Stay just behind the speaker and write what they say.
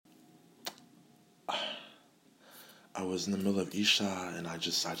I was in the middle of Isha, and I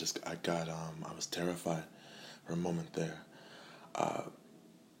was terrified for a moment there.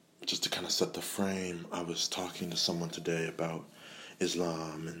 Just to kind of set the frame, I was talking to someone today about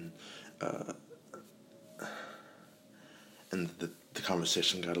Islam, and the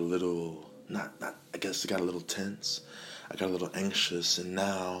conversation got a little, I guess it got a little tense. I got a little anxious, and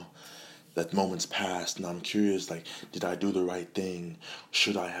now that moment's passed, and I'm curious, like, did I do the right thing?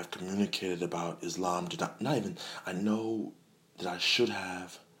 Should I have communicated about Islam? I know that I should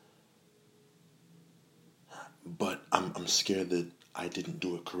have, but I'm scared that I didn't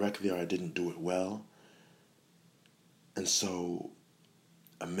do it correctly or I didn't do it well. And so,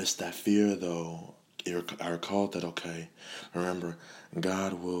 amidst that fear, though, I recalled that, okay, remember,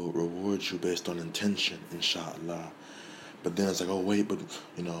 God will reward you based on intention, inshallah. But then it's like, oh, wait, but,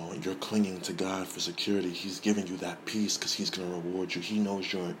 you're clinging to God for security. He's giving you that peace because he's going to reward you. He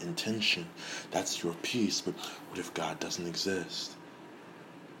knows your intention. That's your peace. But what if God doesn't exist?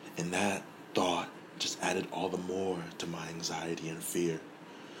 And that thought just added all the more to my anxiety and fear.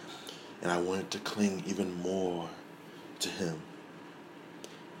 And I wanted to cling even more to him.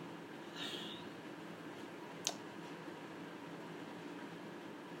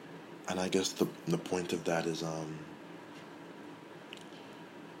 And I guess the point of that is,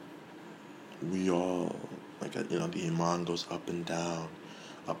 we all, the iman goes up and down,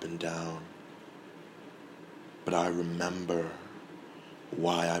 up and down. But I remember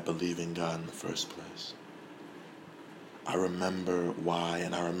why I believe in God in the first place. I remember why,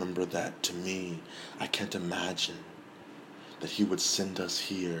 and I remember that, to me, I can't imagine that he would send us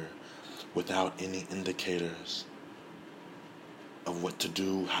here without any indicators of what to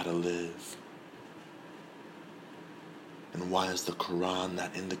do, how to live. And why is the Quran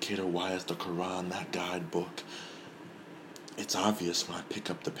that indicator? Why is the Quran that guidebook? It's obvious when I pick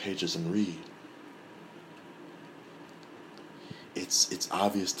up the pages and read. It's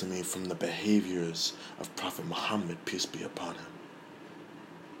obvious to me from the behaviors of Prophet Muhammad, peace be upon him.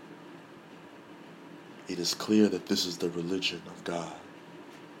 It is clear that this is the religion of God.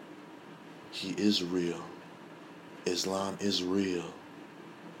 He is real. Islam is real.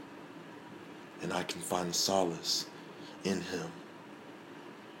 And I can find solace in him.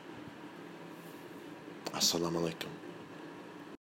 Assalamu alaikum.